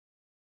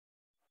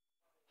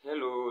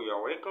Hello,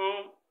 you're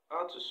welcome.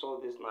 How to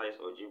solve this nice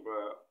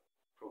algebra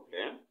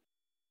problem.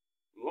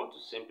 We want to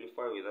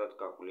simplify without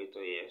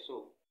calculator here.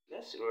 So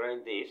let's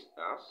write this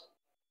as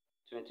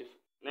 29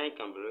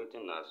 can be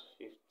written as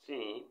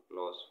 15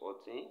 plus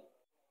 14,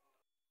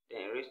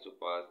 then raised to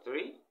power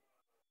 3,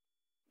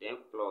 then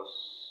plus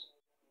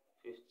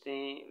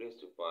 15 raised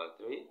to power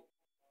 3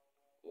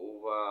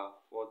 over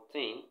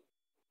 14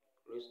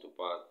 raised to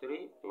power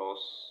 3 plus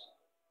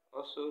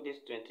also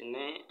this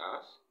 29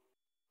 as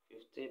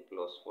 15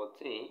 plus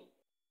 14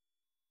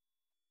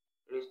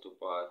 raised to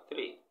power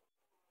 3.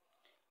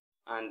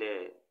 And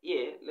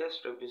here,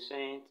 let's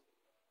represent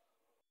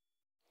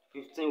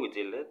 15 with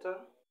a letter.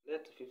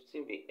 Let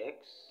 15 be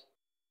x.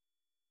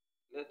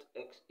 Let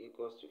x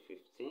equals to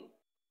 15.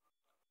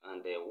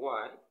 And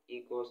y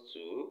equals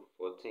to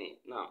 14.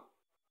 Now,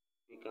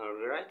 we can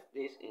rewrite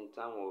this in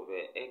terms of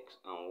x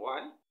and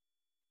y.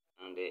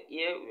 And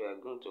here, we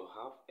are going to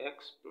have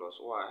x plus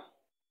y.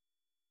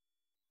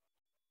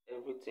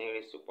 Everything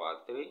raised to power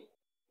 3.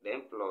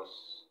 Then plus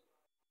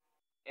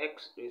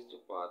x raised to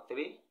power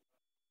 3.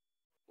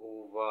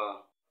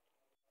 Over,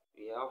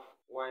 we have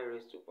y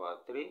raised to power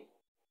 3,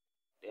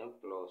 then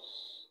plus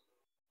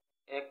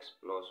x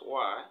plus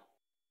y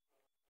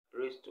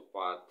raised to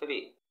power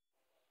 3.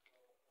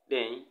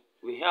 Then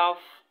we have,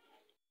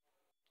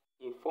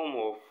 in form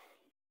of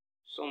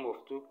sum of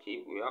two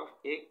cube, we have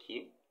a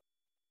cube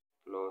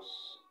plus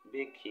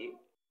b cube,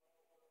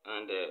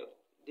 and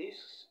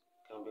this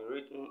can be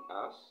written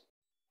as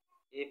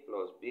a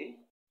plus b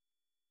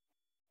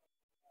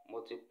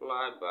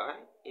multiplied by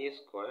a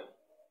square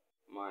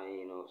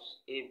minus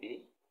ab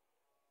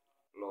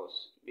plus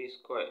b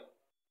squared.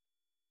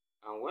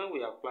 And when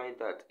we apply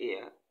that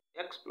here,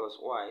 x plus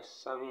y is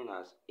serving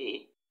as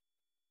a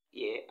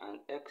here and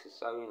x is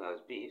serving as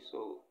b.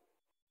 So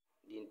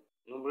the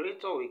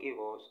numerator will give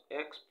us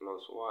x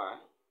plus y,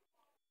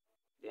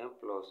 then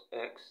plus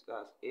x,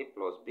 that's a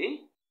plus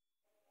b,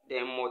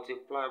 then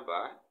multiply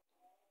by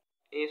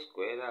a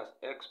squared, that's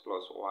x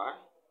plus y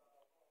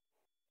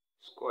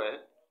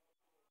squared,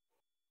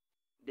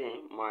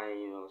 then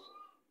minus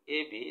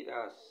ab,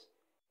 that's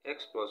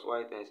x plus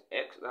y times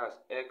x, that's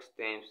x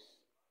times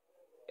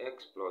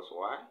x plus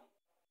y,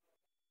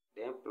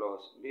 then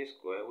plus b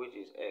squared, which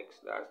is x,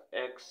 that's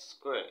x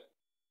squared.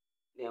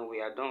 Then we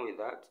are done with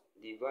that,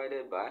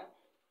 divided by,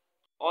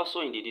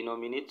 also in the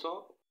denominator,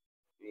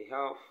 we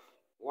have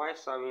y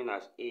serving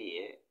as a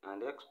here,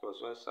 and x plus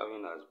y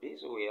serving as b,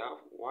 so we have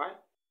y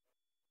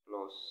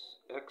plus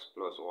x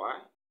plus y,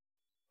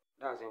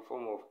 that's in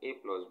form of a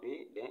plus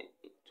b, then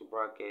to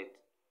bracket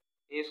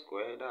a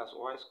squared, that's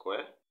y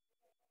squared,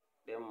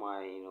 then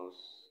minus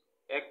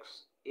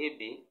x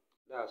ab,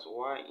 that's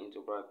y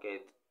into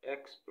bracket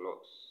x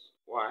plus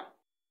y,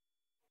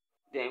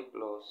 then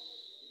plus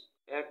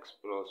x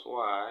plus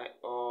y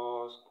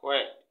all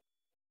squared.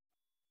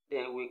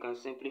 Then we can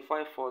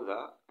simplify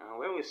further, and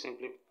when we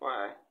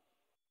simplify,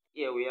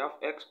 here we have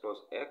x plus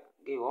x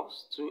give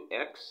us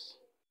 2x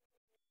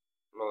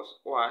plus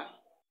y,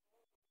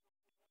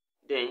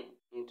 then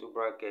into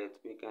bracket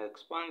we can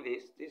expand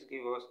this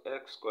gives us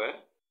x squared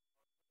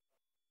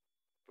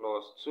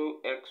plus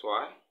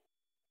 2xy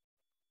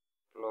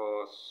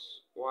plus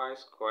y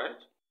squared.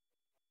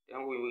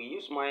 Then we will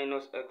use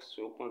minus x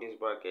to open this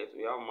bracket.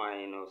 We have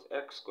minus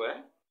x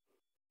squared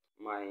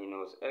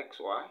minus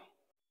xy,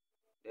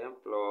 then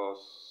plus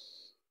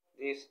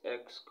this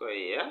x squared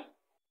here,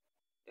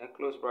 then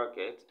close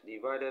bracket,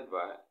 divided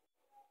by,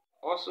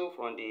 also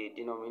from the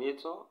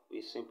denominator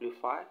we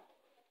simplify,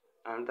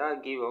 and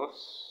that gives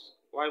us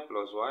y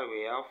plus y,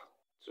 we have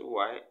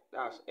 2y,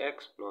 that's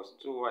x plus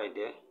 2y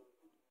there,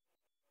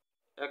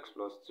 x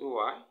plus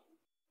 2y,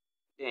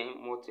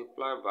 then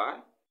multiply by,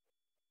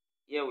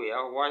 here we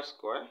have y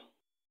squared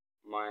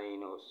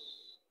minus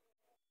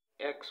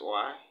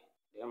xy,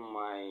 then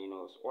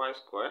minus y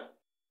squared,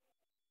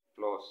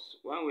 plus,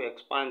 when we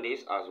expand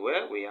this as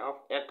well, we have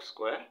x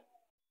squared,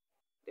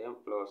 then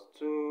plus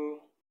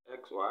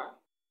 2xy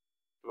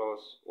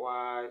plus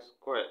y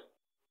squared.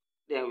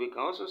 Then we can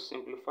also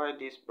simplify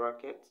this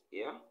bracket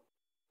here,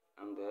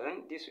 and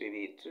then this will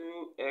be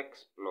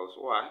 2x plus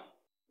y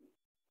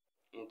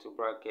into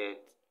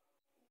bracket,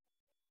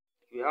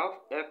 we have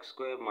x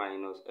squared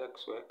minus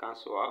x squared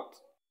cancel out,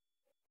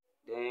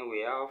 then we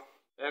have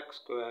x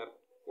squared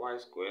y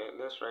squared,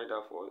 let's write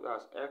that for,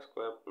 that's x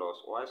squared plus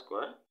y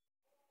squared,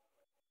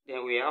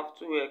 then we have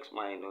 2x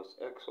minus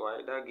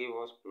xy, that gives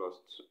us plus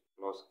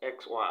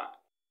xy,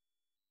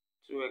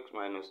 2x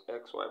minus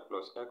xy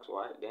plus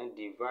xy, then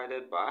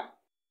divided by,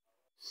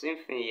 same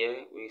thing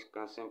here, we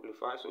can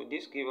simplify, so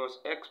this gives us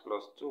x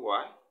plus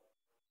 2y,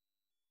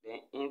 then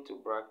into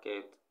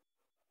bracket,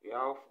 we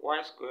have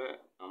y squared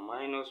and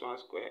minus 1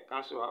 squared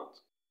cancel out,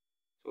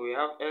 so we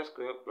have x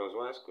squared plus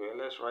y squared,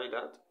 let's write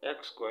that,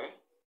 x squared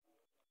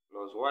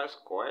plus y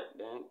squared,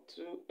 then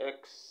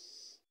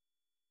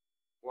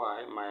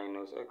 2xy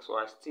minus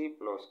xy still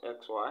plus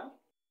xy.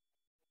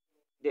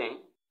 Then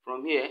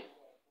from here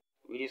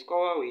we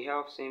discover we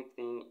have same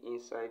thing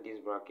inside this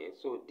bracket,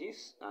 so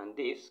this and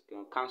this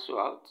can cancel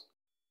out,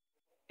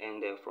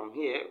 And from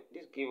here,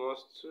 this gives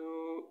us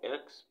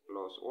 2x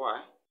plus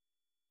y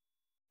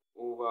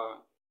over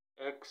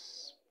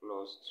x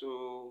plus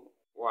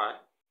 2y.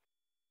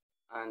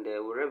 And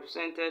we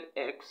represented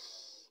x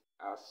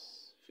as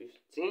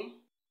 15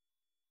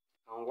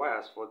 and y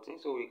as 14.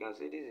 So we can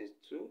say this is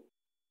 2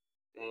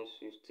 times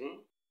 15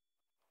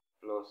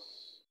 plus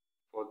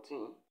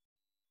 14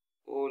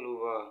 all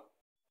over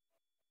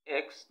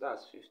x,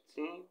 that's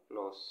 15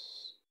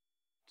 plus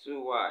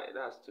 2y,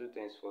 that's 2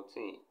 times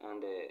 14.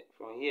 And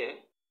from here,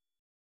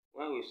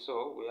 when we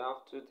solve, we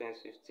have 2 times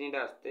 15,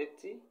 that's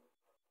 30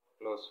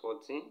 plus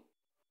 14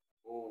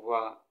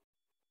 over,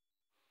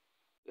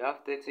 we have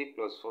 30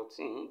 plus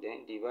 14,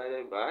 then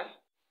divided by,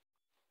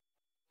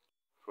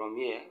 from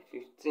here,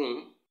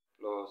 15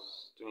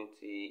 plus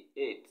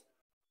 28.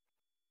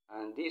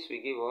 And this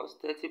will give us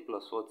 30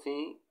 plus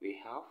 14, we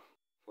have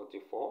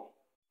 44.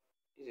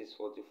 This is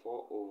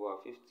 44 over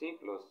 15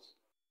 plus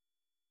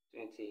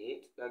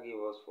 28, that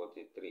gives us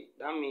 43.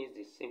 That means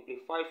the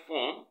simplified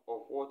form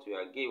of what we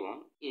are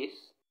given is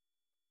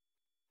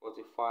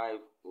 44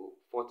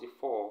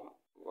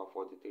 over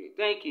 43.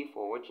 Thank you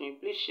for watching.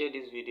 Please share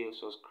this video,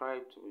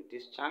 subscribe to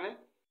this channel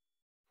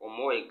for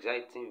more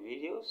exciting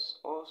videos.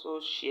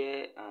 Also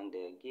share and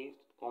give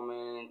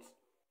comments,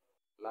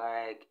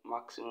 like,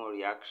 maximum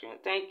reaction.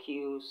 Thank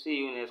you. See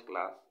you next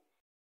class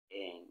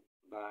and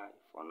bye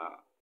for now.